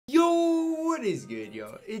What is good,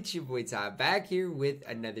 yo? It's your boy Ty back here with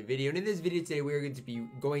another video. And in this video today, we're going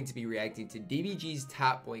to be reacting to DBG's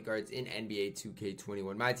top point guards in NBA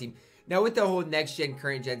 2K21 MyTEAM. Now, with the whole next gen,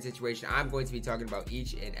 current gen situation, I'm going to be talking about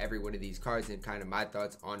each and every one of these cards and kind of my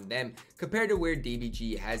thoughts on them compared to where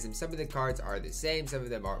DBG has them. Some of the cards are the same, some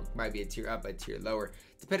of them might be a tier up, a tier lower,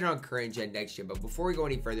 depending on current gen, next gen. But before we go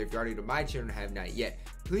any further, if you're already to my channel and have not yet,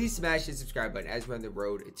 please smash the subscribe button as we're on the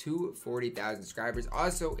road to 40,000 subscribers.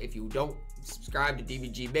 Also, if you don't subscribe to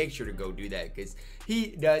DBG, make sure to go do that because he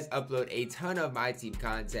does upload a ton of MyTEAM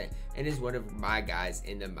content and is one of my guys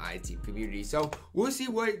in the MyTEAM community. So we'll see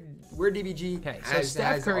where DBG so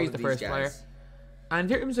Steph Curry is the first player. And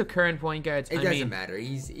in terms of current point guards, it doesn't matter.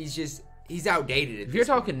 He's outdated. If you're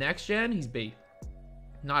talking next gen, he's B,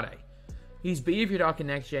 not A. He's B if you're talking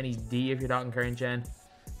next gen. He's D if you're talking current gen,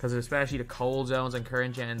 because especially the cold zones and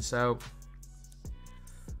current gen. So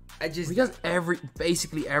because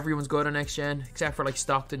basically everyone's good on next gen except for like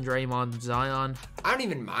Stockton, Draymond, and Zion. I don't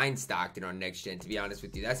even mind Stockton on next gen, to be honest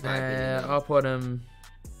with you. That's my opinion. I'll put him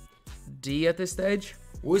D at this stage.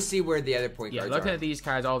 We'll see where the other point guards are. Looking at these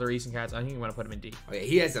cards, all the recent cards, I think I'm gonna put him in D. Oh, yeah,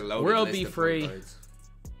 he has a loaded World list be of free. point guards.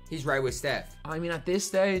 He's right with Steph. I mean, at this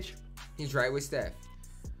stage, he's right with Steph.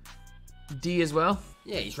 D as well.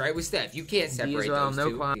 Yeah, he's right with Steph. You can't separate those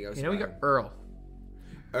two. You know, we got Earl.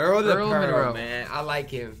 Earl Monroe, man. I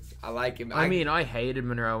like him. I mean, I hated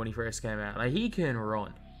Monroe when he first came out. Like, he can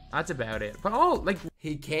run. That's about it. But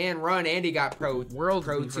he can run, and he got Pro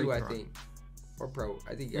too, I think. Or Pro.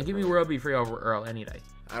 I think. Yeah, give me World be free over Earl any day.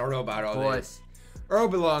 I don't know about all this. Earl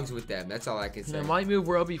belongs with them. That's all I can say. I might move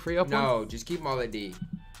World be free up. No, just keep them all at D.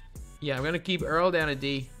 Yeah, I'm gonna keep Earl down at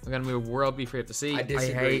D. I'm gonna move World be free up to C. I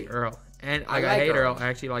disagree. I hate Earl. And I hate Earl. I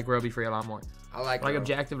actually like World be free a lot more. I like Earl.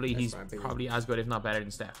 Objectively, he's probably as good, if not better,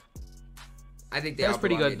 than Steph. I think that's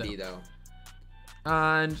pretty good though.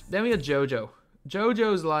 And then we got JoJo.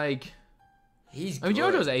 JoJo's like,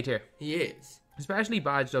 JoJo's A tier. He is. Especially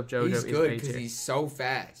badged up JoJo. He's good because he's so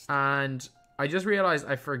fast. And I just realized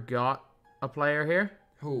I forgot a player here.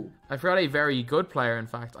 Who? I forgot a very good player, in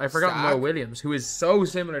fact. I forgot Mo Williams, who is so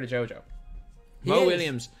similar to JoJo. Mo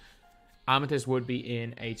Williams, Amethyst would be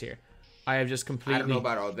in A tier. I have just completely... I don't know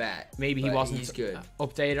about all that. Maybe he wasn't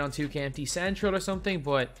updated on 2K Central or something,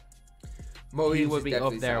 but he would be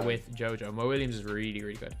up there with JoJo. Mo Williams is really,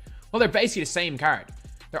 really good. Well, they're basically the same card.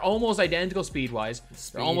 They're almost identical speed-wise.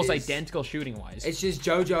 They're almost identical shooting-wise. It's just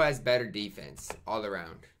JoJo has better defense all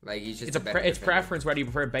around. Like, he's just it's preference whether you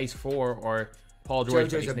prefer base 4 or Paul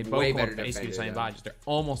George. They both have basically the same badges. They're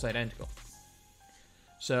almost identical.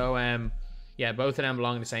 So, yeah, both of them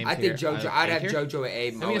belong in the same tier. I think JoJo. I'd have JoJo at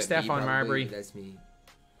A. Let me get Stephon Marbury. That's me.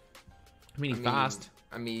 I mean, he's fast.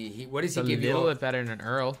 I mean, what does he give you? A little bit better than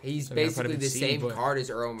Earl. He's basically the same card as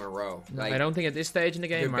Earl Monroe. Like, I don't think at this stage in the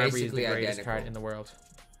game, Marbury is the greatest card in the world.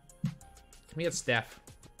 Let me get Steph.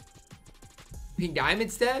 Pink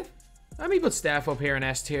Diamond Steph? Let me put Steph up here in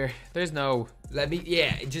S tier. There's no...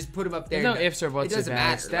 just put him up there. There's no ifs or buts. It doesn't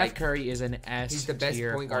matter. Steph Curry is an S tier. He's the best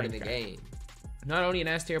point guard in the game. Not only an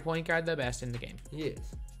S tier point guard, the best in the game. He is.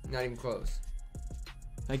 Not even close.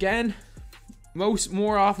 Again,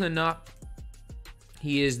 more often than not,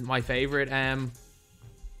 he is my favorite.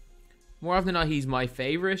 More often than not, he's my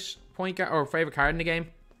favorite point guard or favorite card in the game.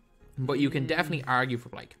 But you can definitely argue for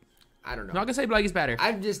Blake. I don't know. I'm not gonna say Blake is better.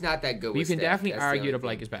 I'm just not that good with Steph. You can definitely argue that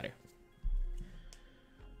Blake is better.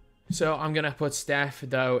 So I'm gonna put Steph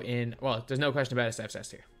though in. Well, there's no question about it. Steph's S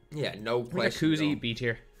tier. Yeah, no question. Kuzi B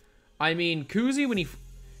tier. I mean, Kuzi when he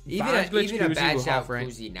even a badged out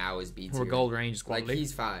Kuzi now is B tier. Or gold range is quality. Like,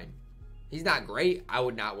 he's fine. He's not great. I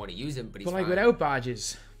would not want to use him, but he's fine. But like without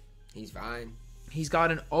badges, he's fine. He's got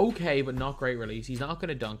an okay but not great release. He's not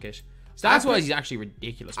gonna dunk it. Stats wise, he's actually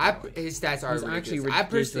ridiculous. His stats are ridiculous. I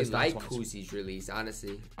personally like Kuzi's release,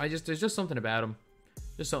 honestly. There's just something about him.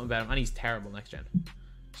 And he's terrible next gen.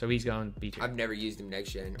 So he's going B tier. I've never used him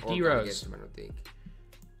next gen. D-Rose. I don't think.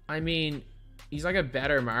 I mean, he's like a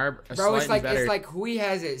better Bro, it's like who he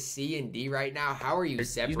has at C and D right now. How are you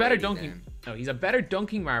separating? He's better dunking. Them? No, he's a better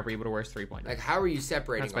dunking Marbury, but a worse 3-point. Like, how are you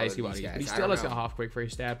separating? That's basically what he is. But he still has got a half quick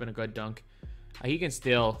first step and a good dunk. He can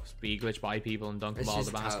still speed glitch by people and dunk the ball to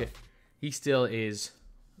the basket. He's still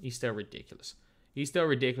ridiculous. He's still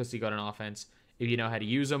ridiculously good on offense if you know how to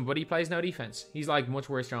use him, but he plays no defense. He's like much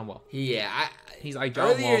worse John Wall. Yeah, he's like John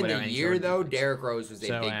Wall. Earlier in the year though, Derrick Rose was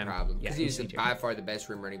a big problem because he was by far the best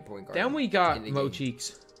rim running point guard. Then we got Mo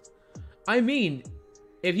Cheeks. I mean,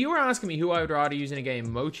 if you were asking me who I would rather use in a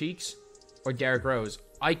game, Mo Cheeks or Derrick Rose,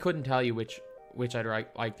 I couldn't tell you which I'd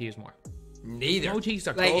like to use more. Neither. Mo Cheeks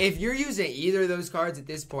are like, if you're using either of those cards at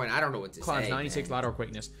this point, I don't know what to say. 96 lateral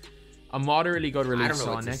quickness. A moderately good release. I don't know so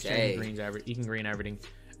what on to next say. gen, he can green everything,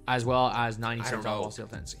 as well as 96 know. all steel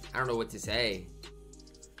tendency. I don't know what to say.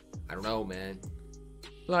 I don't know, man.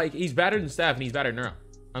 Like, he's better than Steph, and he's better than Earl.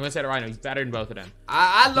 I'm gonna say it right now. He's better than both of them.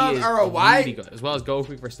 I love Earl. Why? Really good, as well as go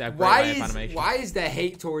quick for Steph. Why is the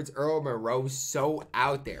hate towards Earl Monroe so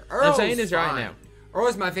out there? Earl's I'm saying this fine. right now.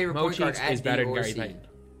 Earl's my favorite point guard at is better than DOC. Gary Payton.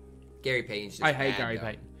 Gary Payton's just I hate bad, Gary though.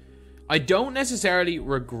 Payton. I don't necessarily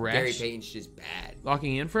regret Gary Payton's just bad.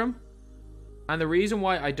 locking in for him. And the reason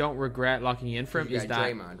why I don't regret locking in for him is that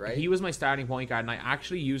Draymond, right? he was my starting point guard, and I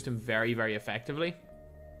actually used him very, very effectively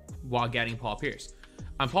while getting Paul Pierce.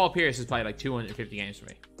 And Paul Pierce has played like 250 games for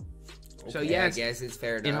me. Okay, So yeah, I guess it's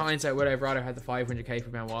fair enough. In hindsight, would I have rather had the 500k for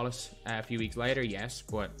Ben Wallace a few weeks later? Yes,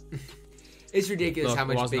 but it's ridiculous how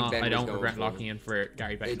much Big Ben I don't was going regret for. locking in for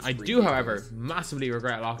Gary Payton. It's I do, ridiculous. however, massively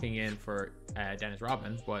regret locking in for Dennis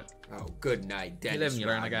Rodman, but Oh, good night, Dennis. you live and you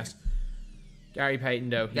learn, I guess. Gary Payton,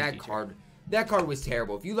 though, That card was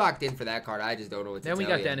terrible. If you locked in for that card, I just don't know what to tell you.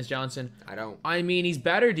 Then we got Dennis Johnson. I don't. I mean, he's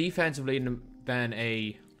better defensively than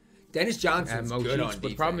a Dennis Johnson's Mo good on Cheeks, defense. but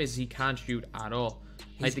the problem is he can't shoot at all.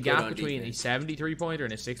 Like, the good gap on between defense. a 73-pointer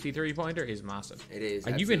and a 63-pointer is massive. It is.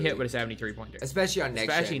 Like, you can hit with a 73-pointer. Especially on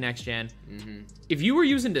next gen. Mm-hmm. If you were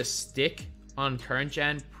using the stick on current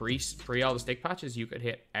gen, pre all the stick patches, you could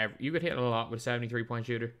hit a lot with a 73-point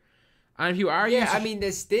shooter. And if you are I mean,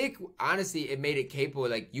 the stick, honestly, it made it capable.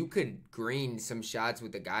 Like, you could green some shots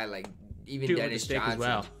with a guy like even Dennis with the stick Johnson. as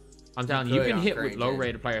well. I'm telling you, you can hit with gen.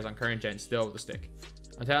 low-rated players on current gen still with the stick.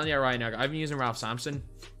 I'm telling you right now, I've been using Ralph Sampson.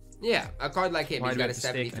 Yeah, a card like him, he's got a with the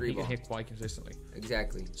stick, 73 and ball. he can hit quite consistently.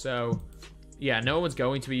 Exactly. So, yeah, no one's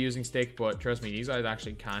going to be using stick, but trust me, these guys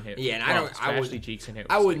actually can hit. Yeah, and especially Cheeks can hit.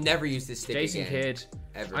 I would never use this stick Jason again. Kidd.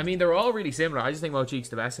 Ever. I mean, they're all really similar. I just think Mo Cheeks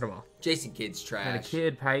the best of them all. Jason Kidd's trash. And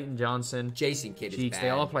Kidd, Payton, Johnson, Jason Kidd Cheeks, is bad. they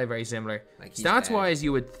all play very similar. Like, he's Stats bad. wise,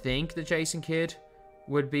 you would think that Jason Kidd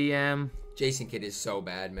would be Jason Kidd is so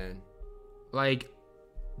bad, man. like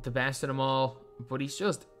the best of them all, but he's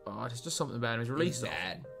just there's just something about him. His release He's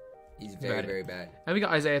bad. He's very, very bad. And we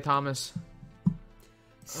got Isaiah Thomas.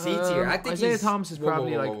 C tier. I think Isaiah Thomas is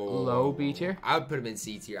probably low B tier. I would put him in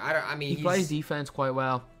C tier. I mean, he plays defense quite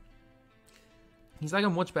well. He's like a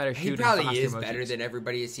much better shooter. He probably is better than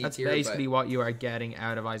everybody at C tier. That's basically what you are getting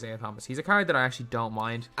out of Isaiah Thomas. He's a card that I actually don't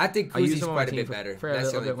mind. I think Kuzi's quite a bit better. For a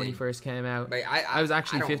little bit when he first came out. But I was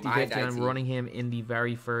actually 50-50 and on running him in the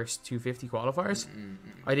very first 250 qualifiers.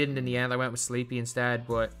 I didn't in the end. I went with Sleepy instead,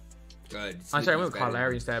 but... Good. I'm sorry, I went with Kyle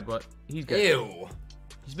Lowry instead, but he's good. Ew.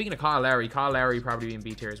 Speaking of Kyle Lowry probably be in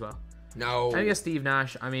B tier as well. No. I guess Steve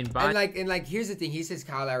Nash. I mean, and here's the thing. He says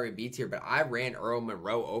Kyle Lowry B tier, but I ran Earl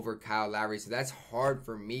Monroe over Kyle Lowry, so that's hard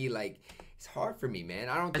for me. Like, it's hard for me, man.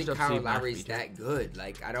 I don't think Kyle Lowry's that good.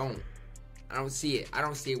 Like, I don't see it. I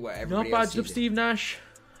don't see what everybody else sees. Not badged up Steve Nash.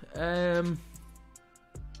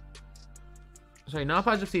 Sorry, not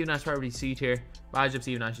badged up Steve Nash. Probably C tier. Badged up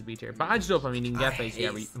Steve Nash is B tier. Badged up, I mean, you can get basically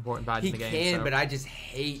every important badge in the game. He can, but I just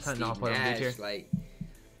hate Steve Nash. Like,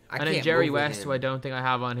 and then Jerry West, who I don't think I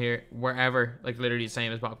have on here, wherever, like literally the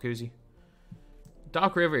same as Bob Cousy.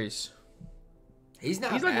 Doc Rivers. He's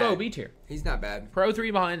like low B tier. He's not bad. Pro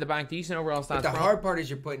 3 behind the bank, decent overall stats. But the hard part is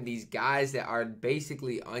you're putting these guys that are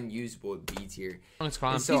basically unusable at B tier.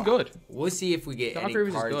 So he's good. We'll see if we get Doc any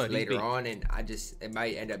Rivers cards later on, and it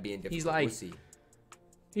might end up being difficult. He's like, we'll see.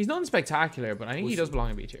 He's not spectacular, but I think he does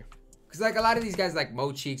belong in B tier. Because, like, a lot of these guys, like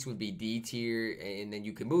Mo Cheeks, would be D tier, and then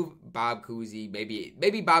you can move Bob Cousy.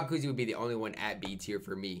 Maybe Bob Cousy would be the only one at B tier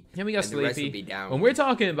for me. Then we got and the rest would Sleepy. be down. When we're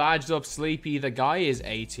talking badged up Sleepy, the guy is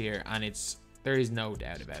A tier, and there is no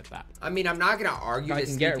doubt about that. I mean, I'm not gonna argue that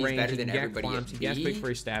Sleepy's better than everybody at B. He gets quick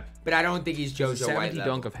first step. But I don't think he's JoJo White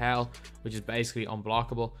level. dunk of hell, which is basically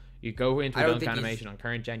unblockable. You go into a dunk animation on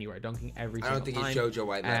current gen, you are dunking every single time. I don't think he's JoJo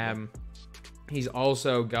White level. He's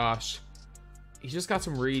also got... He's just got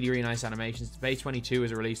some really, really nice animations. Base 22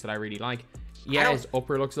 is a release that I really like. Yeah, his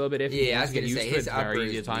upper looks a little bit iffy. Yeah, I was going to say, his upper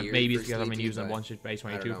is weird. Maybe it's because I've been using a bunch of Base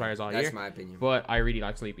 22 players all year. That's my opinion. But I really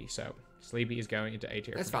like Sleepy, so Sleepy is going into A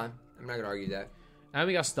tier. That's fine. I'm not going to argue that. And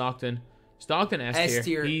we got Stockton. Stockton S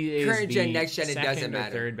tier. He is current gen, the next gen, it doesn't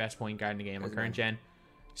matter. Third best point guard in the game on current gen.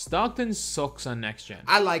 Stockton sucks on next gen.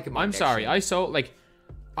 I like him on next gen. I'm sorry.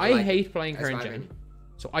 I hate playing current gen.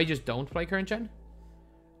 So I just don't play current gen.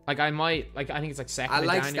 Like, I think it's like 2nd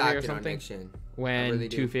of January or something when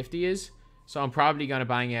 250 is. So I'm probably going to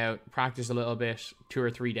bang out, practice a little bit, 2 or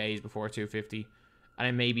 3 days before 250. And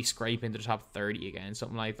then maybe scrape into the top 30 again,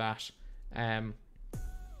 something like that. I'll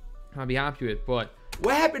be happy with it, but...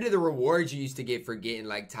 What happened to the rewards you used to get for getting,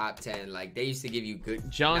 like, top 10? Like, they used to give you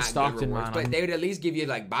good... John Stockton, rewards, man. But they would at least give you,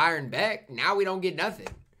 like, Byron Beck. Now we don't get nothing.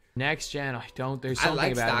 Next gen, I don't. There's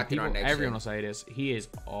something about him. People, everyone gen. will say this. He is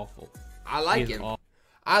awful. I like him.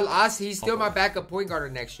 He's still my backup point guard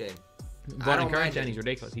on next gen. But on current gen, he's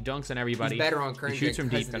ridiculous. He dunks on everybody. He's better on current gen. He shoots from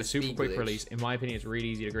deep. Got a super quick release. In my opinion, it's really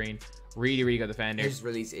easy to green. Really good defender. His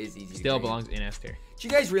release is easy. Still belongs in S tier. Did you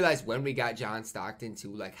guys realize when we got John Stockton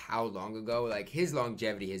too, like how long ago? Like his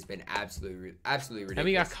longevity has been absolutely ridiculous. And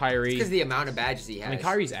we got Kyrie. Because the amount of badges he has. I mean,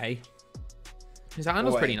 Kyrie's A. His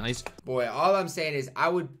handle's pretty nice. Boy, all I'm saying is I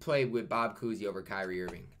would play with Bob Cousy over Kyrie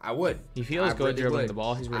Irving. I would. He feels good dribbling the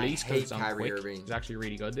ball. His release goes on quick. Irving. He's actually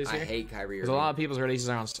really good this year. I hate Kyrie Irving. Because a lot of people's releases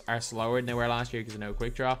are slower than they were last year because of no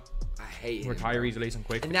quick drop. I hate where Kyrie's releasing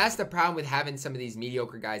quick. And that's the problem with having some of these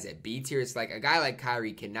mediocre guys at B tier. It's like a guy like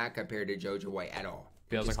Kyrie cannot compare to JoJo White at all.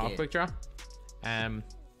 Feels like hot quick draw.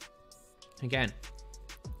 Again,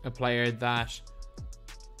 a player that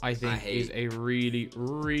I think is a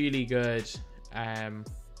really good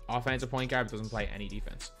offensive point guard, but doesn't play any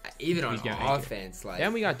defense. Even on offense, like.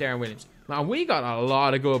 Then we got Darren Williams. Man, we got a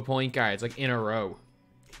lot of good point guards like in a row.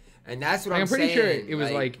 And that's what I'm pretty saying. sure it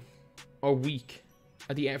was like a week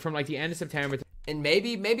at the end, from like the end of September. And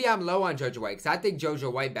maybe I'm low on JoJo White because I think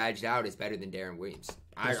JoJo White badged out is better than Darren Williams.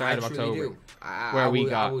 I truly do. Where we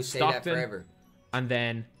got I will say Stockton, that forever. And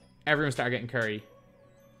then everyone started getting Curry.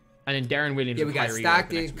 And then Darren Williams. Yeah, we got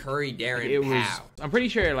Stockton, Curry, Darren, Powell. I'm pretty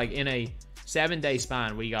sure like in a 7-day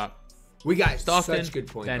span we got Stockton, such good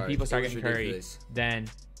point then guard. People started getting Curry, then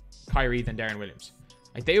Kyrie, then Darren Williams.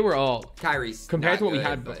 Like they were all Kyrie's compared to what we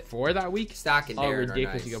had before that week. Stockton, Darren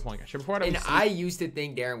ridiculously good point guard. Before that, and I used to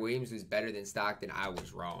think Darren Williams was better than Stockton. I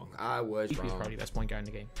was wrong. He's probably the best point guard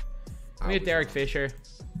in the game. We had Derek Fisher.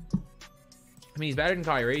 I mean, he's better than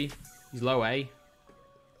Kyrie. He's low A.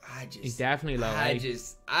 He's definitely low A.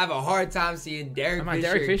 I have a hard time seeing Derek Fisher.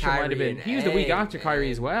 Derek Fisher might have been. He was the week after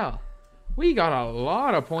Kyrie as well. We got a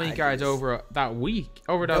lot of point guards over that week.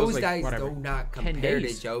 Over those guys whatever, do not compare to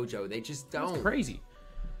JoJo. They just don't. It's crazy.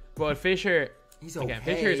 But Fisher, he's okay. Again,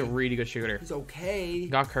 Fisher is a really good shooter. He's okay.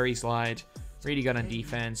 Got Curry slide. Really good on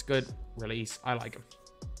defense. Good release. I like him.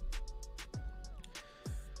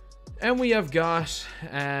 And we have got...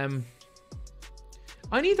 I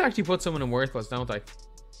need to actually put someone in worthless, don't I?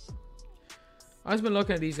 I've just been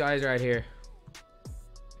looking at these guys right here.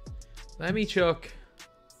 Let me chuck...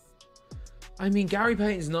 I mean, Gary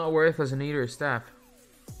Payton's not worthless, and neither is Steph.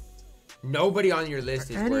 Nobody on your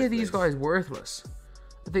list is worthless. Any of these guys worthless?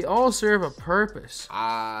 They all serve a purpose.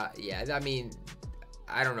 Yeah, I mean,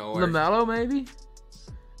 I don't know. LaMelo, maybe?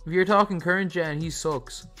 If you're talking current gen, he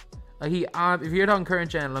sucks. Like if you're talking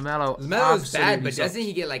current gen, LaMelo's bad, but sucks. Doesn't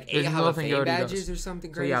he get like 8 Hall of Fame badges or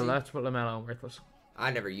something crazy? So yeah, let's put LaMelo in worthless.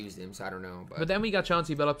 I never used him, so I don't know. But then we got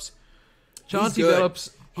Chauncey Billups. Chauncey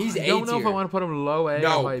Billups. He's A tier. I don't know if I want to put him low A.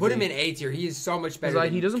 No, put him in A tier. He is so much better.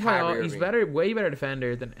 Like he doesn't play all. He's way better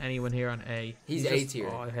defender than anyone here on A. He's A tier.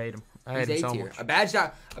 Oh, I hate him. I hate him so much. A badged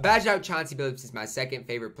out Chauncey Billups is my second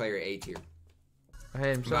favorite player A tier. I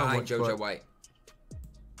hate him so much. Behind JoJo White.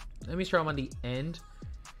 Let me throw him on the end.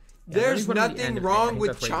 There's nothing wrong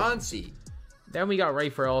with Chauncey. Then we got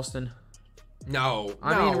Rafer Alston. No,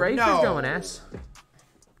 I mean Rafer's going S.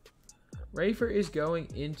 Rafer is going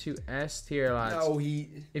into S tier, lads. No,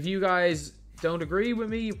 if you guys don't agree with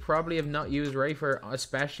me, you probably have not used Rafer,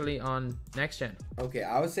 especially on next gen. Okay,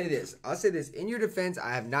 I'll say this. In your defense,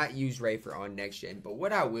 I have not used Rafer on next gen, but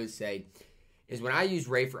what I will say is when I use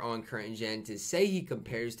Rafer on current gen, to say he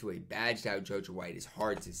compares to a badged out JoJo White is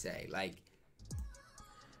hard to say. Like,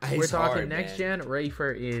 we're talking next gen.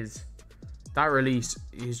 Rafer is. That release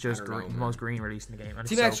is just the most green release in the game.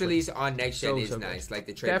 Team X release on next gen is nice. Like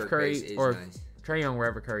the Trey Curry is nice. Trae Young,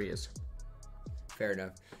 wherever Curry is. Fair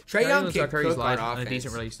enough. Trae Young can cook on offense. A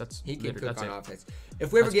decent release. He can cook on offense.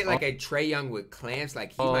 If we ever get like a Trae Young with clamps,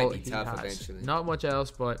 like he might be tough eventually. Not much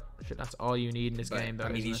else, but that's all you need in this game. Though, I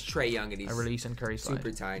mean, he's Trae Young and he's a release and Curry slide.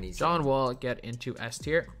 Super tiny. John Wall get into S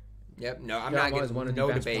tier. Yep. No, I'm not getting one of the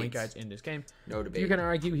best point guards in this game. No debate. You can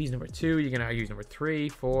argue he's number 2. You can argue he's number 3,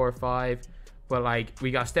 4, 5. But like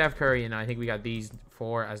we got Steph Curry, and I think we got these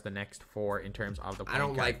 4 as the next 4 in terms of the point I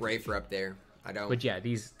don't like Rafer up there. I don't. But yeah,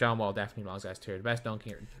 these John Wall definitely belongs S tier. The best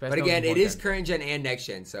dunking. But again, it is current gen and next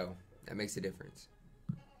gen, so that makes a difference.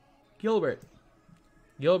 Gilbert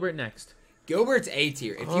next. Gilbert's A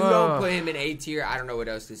tier. If you don't put him in A tier, I don't know what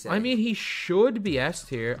else to say. I mean, he should be S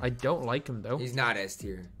tier. I don't like him though. He's not S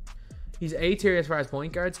tier. He's A tier as far as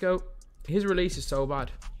point guards go. His release is so bad.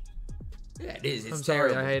 Yeah, it is. I'm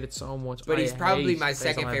sorry, I hate it so much. But he's probably my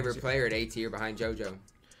second favorite player at A tier behind JoJo.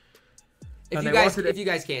 If you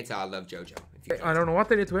guys can't tell, I love JoJo. I don't know what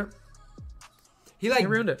they did to him. He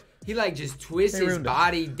ruined it. He just twists his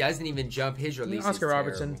body, doesn't even jump. His release. Oscar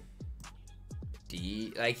Robertson.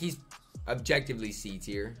 C. Like, he's objectively C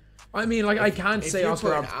tier. I mean, like, I can't say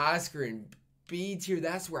Oscar in B tier.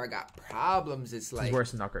 That's where I got problems. It's like, he's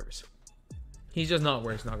worse than Doc Rivers. He's just not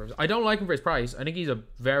worse than Doc Rivers. I don't like him for his price. I think he's a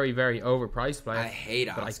very, very overpriced player. I hate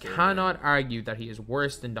Oscar. But I cannot argue that he is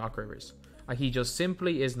worse than Doc Rivers. Like, he just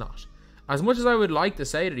simply is not. As much as I would like to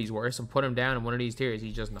say that he's worse and put him down in one of these tiers,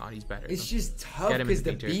 he's just not. He's better. It's just tough because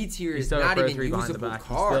the B tier is not even usable cards.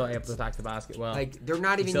 He's still able to attack the basket well. Like, they're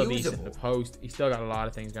not even usable. He's still decent in the post. He's still got a lot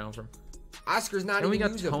of things going for him. Oscar's not even usable.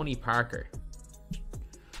 Then we got Tony Parker.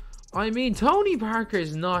 I mean, Tony Parker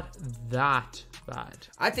is not that bad.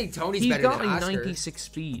 I think Tony's better than Oscar. He's got like 96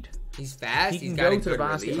 speed. He's fast. He He's can got go a to good the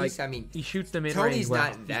basket. release. Like, I mean, he shoots the mid-range Tony's well.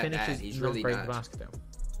 not that bad. He's He's really not not. The basket though.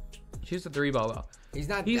 He shoots the 3-ball well. He's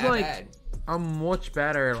not He's that like bad. a much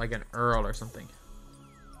better, like an Earl or something.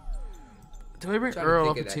 Do I bring Earl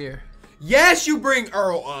up a tier? Yes, you bring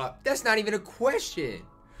Earl up. That's not even a question.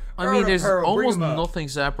 I mean, there's almost nothing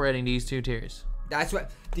separating these two tiers. That's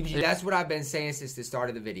what DBG, that's what I've been saying since the start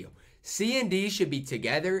of the video. C and D should be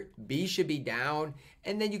together. B should be down,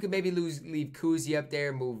 and then you can maybe leave Kuzi up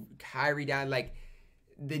there, move Kyrie down. Like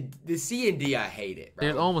the C and D, I hate it, bro.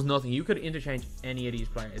 There's almost nothing. You could interchange any of these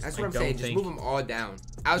players. That's what I'm saying. Just move them all down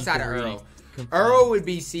outside of Earl. Earl would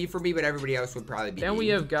be C for me, but everybody else would probably be. Then we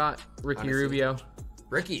have got Ricky Rubio.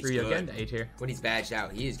 Ricky's good. Getting to A tier. When he's badged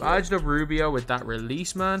out, he is good. Badged up Rubio with that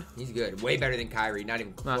release, man. He's good. Way better than Kyrie. Not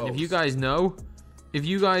even close. Man, if you guys know,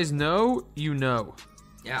 you know.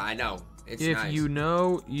 Yeah, I know. It's if nice. you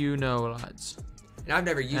know, lads. And I've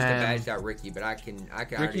never used a badged out Ricky, but I can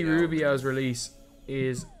Ricky Rubio's release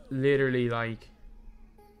is literally like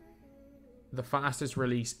the fastest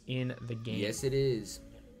release in the game. Yes, it is.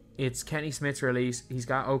 It's Kenny Smith's release. He's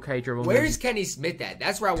got okay dribble. Where's Kenny Smith at?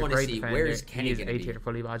 That's where I want to see. Where is Kenny going to be?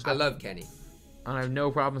 Fully badged up. I love Kenny. And I have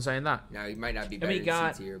no problem saying that. Now, he might not be better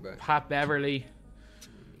than C tier, but... Pat Beverly.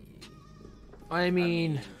 I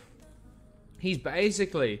mean, he's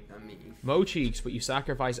basically Mo Cheeks, but you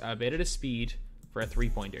sacrifice a bit of the speed for a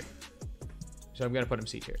three-pointer. So I'm going to put him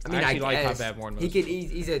C tier. I mean, I actually like Pat Bev more than most.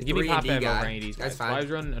 He's a 3 give me Pat Bev guy. over any of these guys. That's fine. If I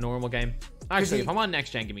was running a normal game... Actually, if I'm on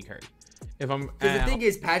next gen, give me Curry. Because the thing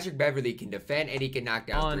is, Patrick Beverly can defend and he can knock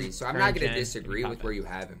down threes. So I'm not going to disagree with where you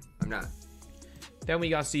have him. I'm not. Then we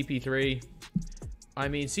got CP3. I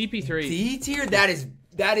mean, CP3... D tier? That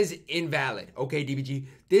is invalid. Okay, DBG.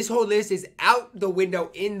 This whole list is out the window.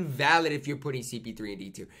 Invalid if you're putting CP3 in D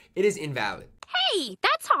tier. It is invalid. Hey,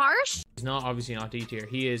 that's harsh. He's obviously not D tier.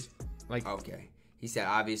 He is like... Okay. He said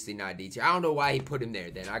obviously not D tier. I don't know why he put him there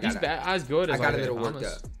then. He's as good as I got a little worked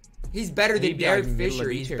up. He's better than Derek Fisher.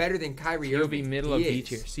 He's better than Kyrie Irving. He'll be middle of D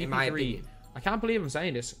tier. CP3, in my opinion. I can't believe I'm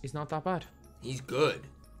saying this. He's not that bad. He's good.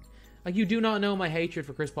 Like, you do not know my hatred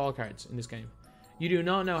for Chris Paul cards in this game. You do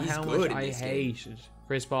not know how much I hated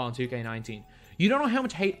Chris Paul in 2K19. You don't know how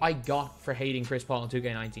much hate I got for hating Chris Paul in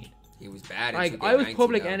 2K19. He was bad. Like, I was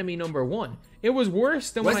public enemy number 1. It was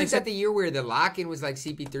worse than when I said... Wasn't that the year where the lock-in was like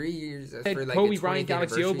CP3 years? For like Kobe Bryant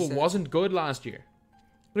Galaxy Opal wasn't good last year.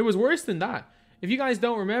 But it was worse than that. If you guys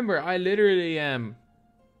don't remember, I literally...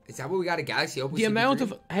 Is that what we got a Galaxy Opal? The amount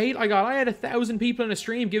of hate I got. I had 1,000 people in a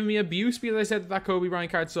stream giving me abuse because I said that Kobe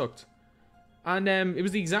Bryant card sucked. And it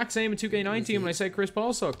was the exact same in 2K19 when I said Chris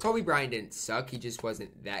Paul sucked. Kobe Bryant didn't suck. He just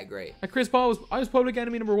wasn't that great. Like, Chris Paul was... I was public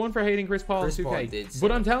enemy number 1 for hating Chris Paul in 2K.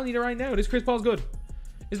 But I'm telling you right now, this Chris Paul's good.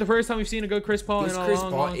 It's the first time we've seen a good Chris Paul in a long time. This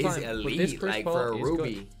Chris Paul is elite, like for a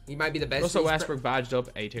Ruby. He might be the best. Russell Westbrook badged up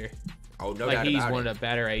A tier. Oh, no doubt about it. He's one of the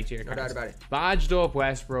better A tier cards. No doubt about it. Badged up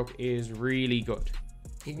Westbrook is really good.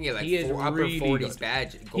 He can get like upper 40s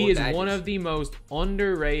badge. He is one of the most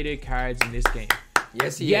underrated cards in this game.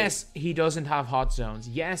 Yes, he is. Yes, he doesn't have hot zones.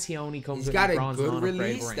 Yes, he only comes with bronze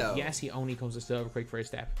non-upgrade rank. Yes, he only comes with silver quick first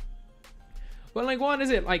step. But like, what is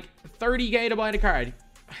it? Like 30k to buy the card.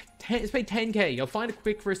 It's paid 10k. You'll find a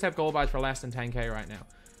quick first step gold badge for less than 10k right now.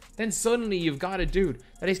 Then suddenly you've got a dude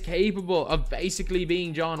that is capable of basically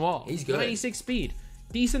being John Wall. He's good. 96 speed.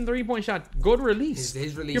 Decent 3-point shot. Good release.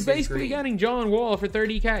 His release You're basically getting John Wall for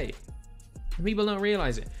 30k. People don't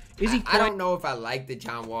realize it. Is he I don't know if I like the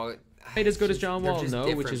John Wall. As good as John Wall?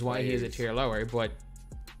 No, which is why he is a tier lower. But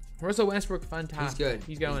Russell Westbrook, fantastic. He's good.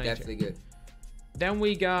 He's going definitely good. Then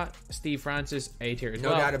we got Steve Francis, A tier as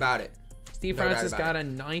well. No doubt about it. Steve Francis got a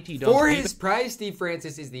 90 dunk. For his price, Steve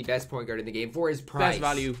Francis is the best point guard in the game. For his price. Best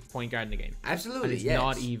value point guard in the game. Absolutely, and it's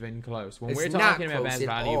not even close. When we're It's talking not about best close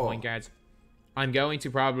at value all. point guards, I'm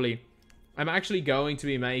actually going to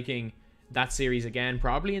be making that series again,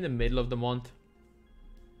 probably in the middle of the month,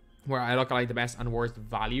 where I look at like the best and worst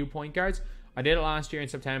value point guards. I did it last year in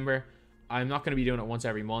September. I'm not going to be doing it once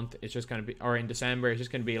every month. It's just going to be, or in December, it's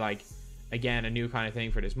just going to be like again, a new kind of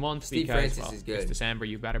thing for this month. Steve because, Francis is good. It's December.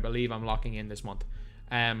 You better believe I'm locking in this month.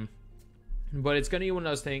 But it's going to be one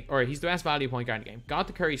of those things, or he's the best value point guard in the game. Got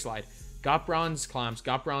the Curry slide, got bronze clamps,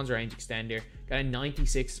 got bronze range extender, got a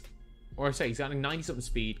 96, or sorry, he's got a 90-something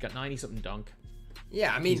speed, got 90-something dunk.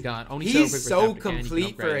 Yeah, I mean, he's got only he's so quick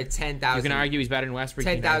complete for a 10,000. You can argue he's better than Westbrook.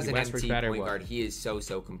 10,000 Westbrook's MT better. point guard. He is so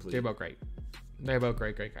complete. They're both great. They're both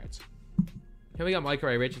great cards. Here we got Michael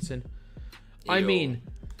Ray Richardson. I mean,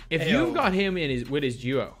 if you've got him in with his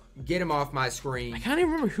duo, get him off my screen. I can't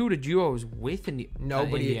even remember who the duo was with in the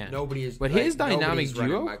nobody is. But his dynamic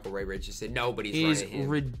duo, Michael Ray Richardson, nobody's is running him.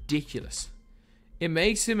 Ridiculous. It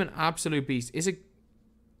makes him an absolute beast. Is it?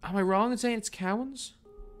 Am I wrong in saying it's Cowens?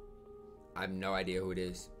 I have no idea who it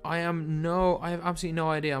is. I have absolutely no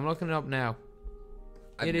idea. I'm looking it up now.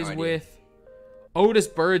 It is with Otis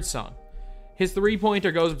Birdsong. His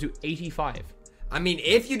 3-pointer goes up to 85. I mean,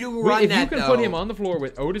 if you do run that, if you can put him on the floor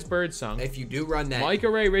with Otis Birdsong, if you do run that,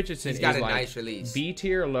 Michael Ray Richardson he's got is a like nice release. B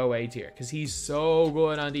tier or low A tier because he's so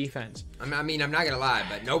good on defense. I mean, I'm not gonna lie,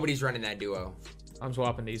 but nobody's running that duo. I'm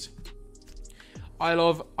swapping these. I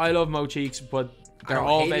love Mo Cheeks, but they're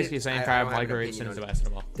all basically the same card. Michael Ray Richardson is the best of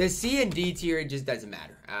them all. The C and D tier, it just doesn't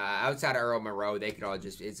matter. Outside of Earl Monroe, they could all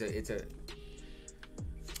just throw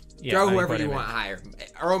whoever you want higher.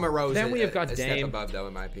 Earl Monroe's then we have got a Dame. step above, though,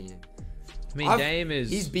 in my opinion. I mean, Dame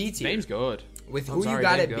is... He's B tier. Dame's good. With who you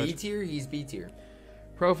got at B tier, he's B tier.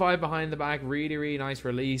 Pro 5 behind the back. Really, really nice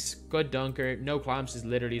release. Good dunker. No clamps is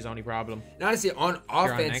literally his only problem. And honestly, on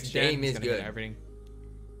offense, Dame is good. Everything.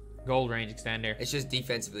 Gold range extender. It's just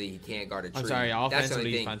defensively, he can't guard a tree. I'm sorry,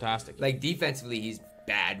 offensively, he's fantastic. Like, defensively, he's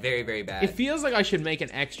bad. Very, very bad. It feels like I should make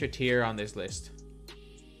an extra tier on this list.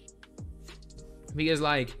 Because,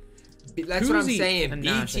 like... That's what I'm saying.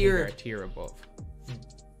 B tier... a tier above.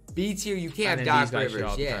 B tier, you can't have Doc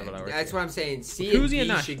Rivers. Yeah, that's what I'm saying. C and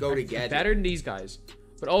D should go together. Better than these guys,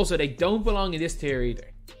 but also they don't belong in this tier either.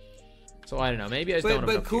 So I don't know. Maybe I just don't know.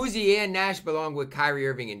 But Kuzi and Nash belong with Kyrie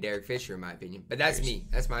Irving and Derek Fisher, in my opinion. But that's me.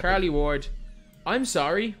 That's my Charlie opinion. Ward. I'm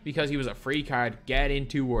sorry because he was a free card. Get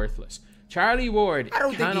into worthless. Charlie Ward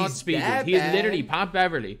cannot speed boost. He is literally Pat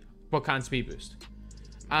Beverly, but can't speed boost.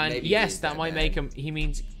 And maybe yes, that might make him. He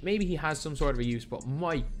means maybe he has some sort of a use, but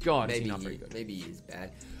my God, is he not very good. Maybe he is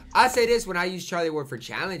bad. I say this: when I use Charlie Ward for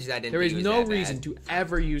challenges, I didn't. There is no reason to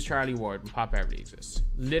ever use Charlie Ward when Pat Beverly exists.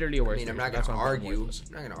 Literally a worse. I mean, I'm not gonna argue.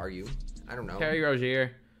 I don't know. Terry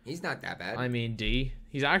Rozier. He's not that bad. I mean, D.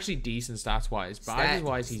 He's actually decent stats wise. Badges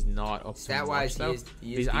wise, he's not up. Stat wise,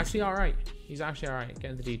 he's actually all right. He's actually all right.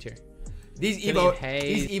 Get into D tier. These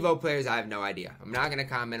Evo players, I have no idea. I'm not gonna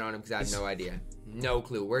comment on them because I have no idea. No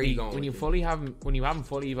clue. Where are you going? When you have him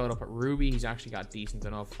fully evoed up at Ruby, he's actually got decent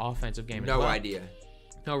enough offensive game. No idea.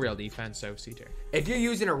 No real defense, so C tier. If you're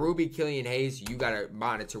using a Ruby Killian Hayes, you gotta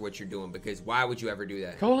monitor what you're doing because why would you ever do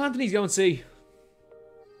that? Cole Anthony's going C.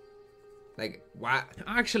 Like, why?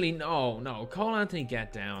 Actually, no. Cole Anthony,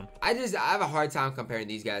 get down. I have a hard time comparing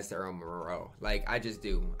these guys to Earl Monroe. Like, I just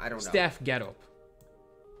do. I don't know. Steph, get up.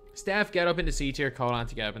 Steph, get up into C tier. Cole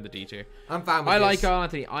Anthony, get up into D tier. I'm fine with this. I like Cole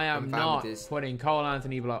Anthony. I am not putting Cole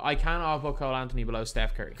Anthony below. I cannot put Cole Anthony below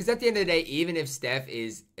Steph Curry. Because at the end of the day, even if Steph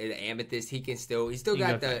is an amethyst, he still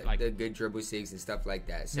got the good dribble sigs and stuff like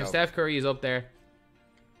that. So Steph Curry is up there.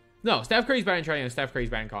 No, Steph Curry's better than Trey and Steph Curry's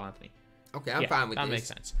better than Cole Anthony. Okay, I'm fine with this. That makes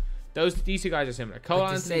sense. These two guys are similar. Cole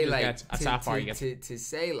Anthony gets a sapphire. To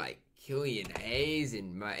say like Killian Hayes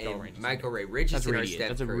and Michael Ray Richardson or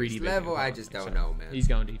Steph Curry's level, I just don't know, man. He's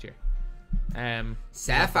going D tier.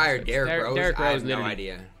 Sapphire Derrick Rose, I have no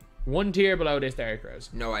idea. One tier below this, Derrick Rose.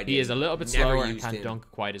 No idea. He is a little bit slower and can't dunk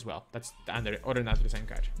quite as well. Other than that, they're the same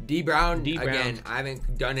card. D Brown, again, I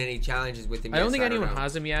haven't done any challenges with him yet. I don't think anyone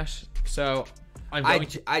has him yet, so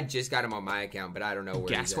I just got him on my account, but I don't know where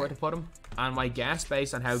guess where to put him. And my guess,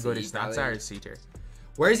 based on how good his stats are, is C tier.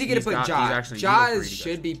 Where is he going to put Jaws? Jaws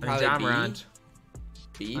should be probably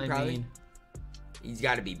B. B, probably. He's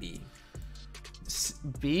got to be B.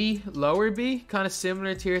 B, lower B, kind of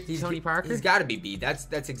similar tier to Tony Parker. He's got to be B. That's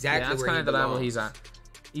exactly where kind he of the belongs. level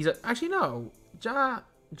he's at. Actually no.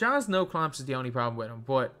 Jaws no clamps is the only problem with him,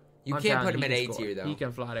 but you can't put him at A tier though. He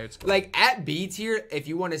can flat out score. Like at B tier, if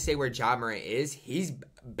you want to say where Ja Morant is, he's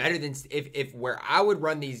better than if where I would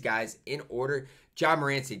run these guys in order. Ja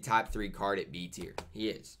Morant's a top 3 card at B tier. He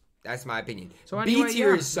is. That's my opinion. So anyway, B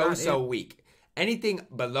tier is so weak. Anything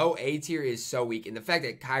below A tier is so weak, and the fact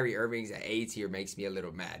that Kyrie Irving's at A tier makes me a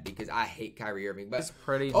little mad because I hate Kyrie Irving. But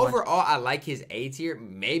overall, I like his A tier.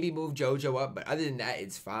 Maybe move JoJo up, but other than that,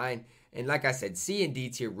 it's fine. And like I said, C and D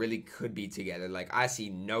tier really could be together. Like, I see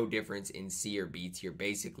no difference in C or B tier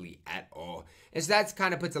basically at all. And so that's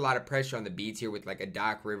kind of puts a lot of pressure on the B tier with like a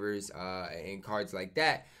Doc Rivers and cards like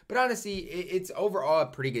that. But honestly, it's overall a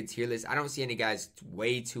pretty good tier list. I don't see any guys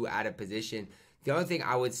way too out of position. The only thing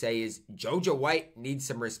I would say is JoJo White needs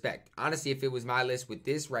some respect. Honestly, if it was my list with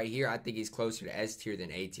this right here, I think he's closer to S tier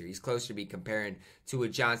than A tier. He's closer to be comparing to a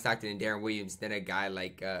John Stockton and Darren Williams than a guy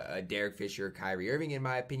like a Derek Fisher or Kyrie Irving, in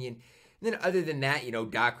my opinion. And then other than that, you know,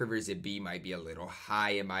 Doc Rivers at B might be a little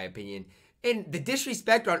high, in my opinion. And the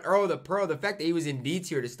disrespect on Earl the Pearl, the fact that he was in D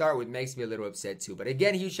tier to start with makes me a little upset too. But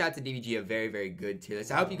again, huge shout to DBG, a very, very good tier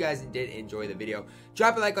list. I hope you guys did enjoy the video.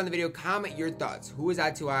 Drop a like on the video. Comment your thoughts. Who is I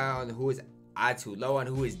too high on? Who is I too low on?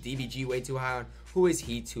 Who is DBG way too high on? Who is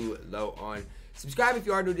he too low on? Subscribe if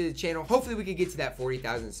you are new to the channel. Hopefully we can get to that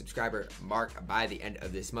 40,000 subscriber mark by the end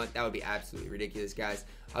of this month. That would be absolutely ridiculous, guys.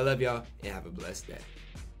 I love y'all and have a blessed day.